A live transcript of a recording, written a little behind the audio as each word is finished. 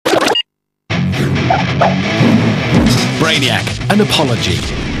Brainiac, an apology.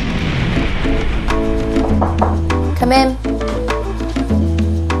 Come in.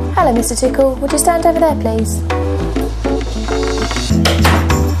 Hello, Mr. Tickle. Would you stand over there, please?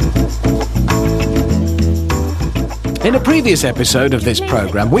 In a previous episode of this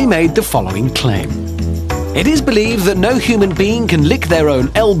programme, we made the following claim. It is believed that no human being can lick their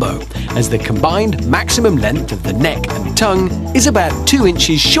own elbow, as the combined maximum length of the neck and tongue is about 2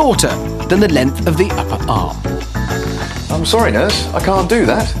 inches shorter than the length of the upper arm. I'm sorry, nurse, I can't do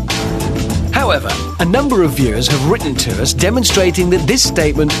that. However, a number of viewers have written to us demonstrating that this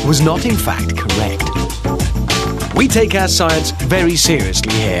statement was not in fact correct. We take our science very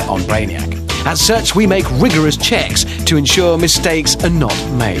seriously here on Brainiac. As such, we make rigorous checks to ensure mistakes are not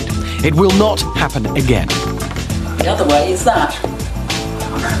made. It will not happen again. The other way is that.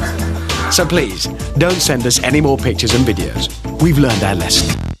 So please, don't send us any more pictures and videos. We've learned our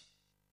lesson.